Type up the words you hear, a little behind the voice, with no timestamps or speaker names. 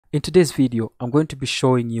In today's video, I'm going to be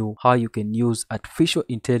showing you how you can use artificial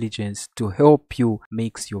intelligence to help you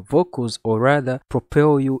mix your vocals, or rather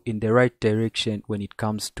propel you in the right direction when it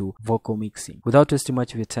comes to vocal mixing. Without wasting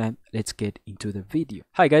much of your time, let's get into the video.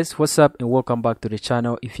 Hi guys, what's up and welcome back to the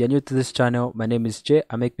channel. If you're new to this channel, my name is Jay.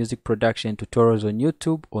 I make music production tutorials on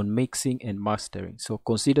YouTube on mixing and mastering. So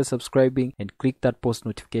consider subscribing and click that post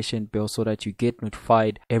notification bell so that you get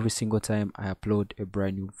notified every single time I upload a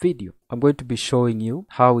brand new video. I'm going to be showing you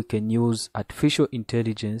how we can use artificial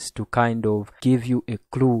intelligence to kind of give you a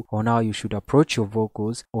clue on how you should approach your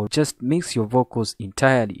vocals, or just mix your vocals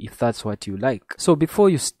entirely if that's what you like. So before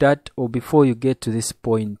you start, or before you get to this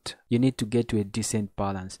point, you need to get to a decent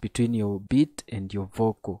balance between your beat and your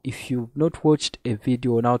vocal. If you've not watched a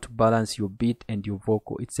video on how to balance your beat and your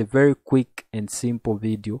vocal, it's a very quick and simple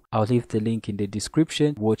video. I'll leave the link in the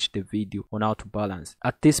description. Watch the video on how to balance.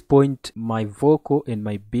 At this point, my vocal and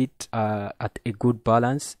my beat are at a good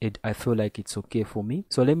balance, and I feel like it's okay for me.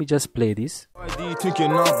 So let me just play this.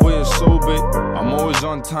 Thinking up, boy, it's so big. I'm always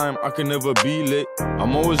on time, I can never be late.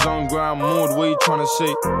 I'm always on grind mode. What you trying to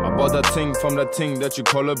say about that thing from that thing that you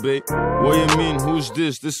call a bait? What you mean? Who's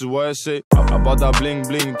this? This is what I say about that bling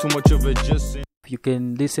bling. Too much of it, just saying. You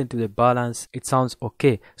can listen to the balance, it sounds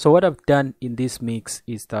okay. So what I've done in this mix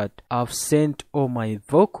is that I've sent all my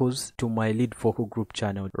vocals to my lead vocal group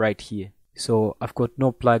channel right here. So I've got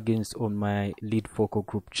no plugins on my lead vocal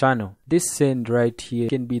group channel. This send right here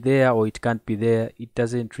can be there or it can't be there. It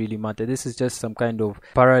doesn't really matter. This is just some kind of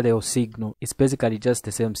parallel signal. It's basically just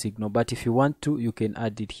the same signal, but if you want to, you can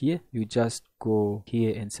add it here. You just go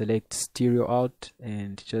here and select stereo out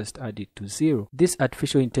and just add it to 0. This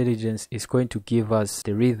artificial intelligence is going to give us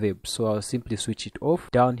the reverb, so I'll simply switch it off.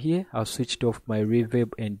 Down here I've switched off my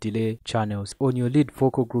reverb and delay channels. On your lead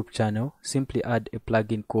vocal group channel, simply add a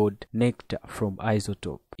plugin called Nectar from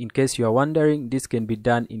Izotope. In case you are wondering, this can be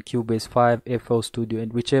done in Cubase 5, FL Studio,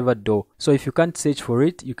 and whichever DAW. So if you can't search for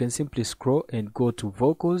it, you can simply scroll and go to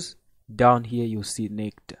vocals. Down here you'll see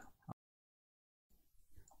Nectar.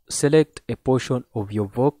 Select a portion of your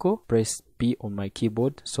vocal, press P on my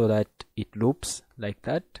keyboard so that it loops like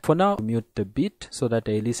that. For now, mute the beat so that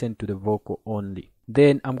I listen to the vocal only.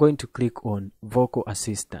 Then I'm going to click on Vocal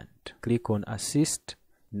Assistant. Click on Assist,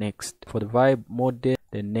 Next. For the vibe mode,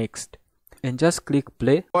 then Next. And just click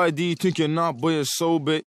play. Why do you think you're not, boy, it's so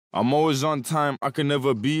big. I'm always on time, I can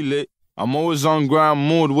never be late. I'm always on grind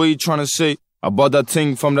mode. What you trying to say about that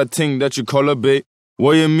thing from that thing that you call a bait?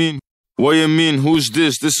 What you mean? What you mean? Who's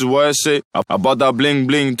this? This is what I say about that bling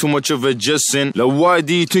bling. Too much of it, just sin. Like, why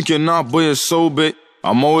do you think you're not, boy, it's so big.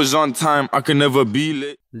 I'm always on time, I can never be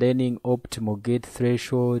late. Learning optimal gate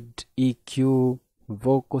threshold, EQ,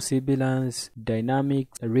 vocal sibilance,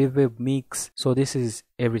 dynamics, reverb mix. So this is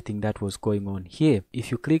everything that was going on here.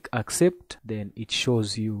 If you click accept, then it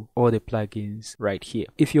shows you all the plugins right here.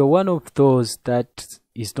 If you're one of those that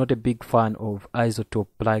is not a big fan of Izotope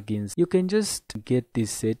plugins, you can just get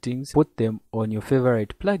these settings, put them on your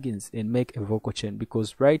favorite plugins and make a vocal chain.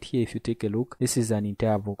 Because right here, if you take a look, this is an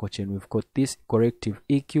entire vocal chain. We've got this corrective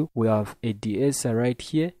EQ, we have a de-esser right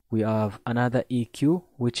here, we have another EQ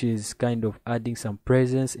which is kind of adding some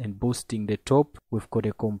presence and boosting the top, we've got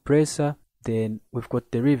a compressor, then we've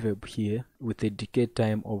got the reverb here with a decay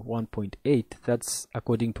time of 1.8. That's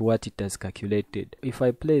according to what it has calculated. If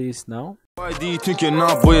I play this now, why do you think you're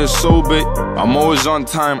not, boy, it's so big. I'm always on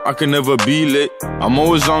time, I can never be late. I'm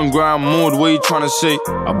always on grind mode. What you trying to say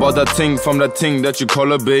about that thing from that thing that you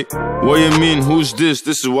call a bait? What you mean? Who's this?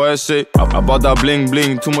 This is what I say about that bling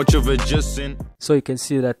bling. Too much of it, just sin. So you can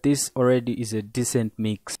see that this already is a decent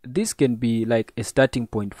mix. This can be like a starting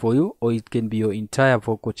point for you, or it can be your entire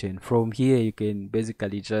vocal chain. From here you can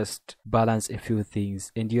basically just balance a few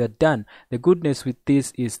things and you are done. The goodness with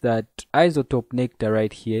this is that Izotope Nectar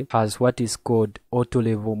right here has what is called auto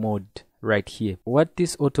level mode right here. What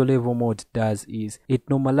this auto level mode does is it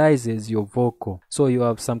normalizes your vocal, so you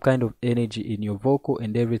have some kind of energy in your vocal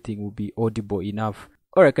and everything will be audible enough.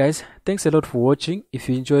 Alright guys, thanks a lot for watching. If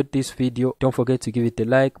you enjoyed this video, don't forget to give it a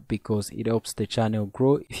like because it helps the channel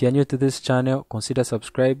grow. If you're new to this channel, consider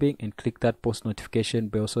subscribing and click that post notification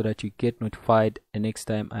bell so that you get notified the next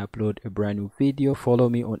time I upload a brand new video. Follow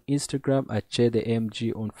me on Instagram at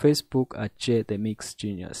TheMg, on Facebook at TheMg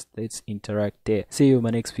Genius. Let's interact there. See you in my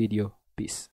next video. Peace.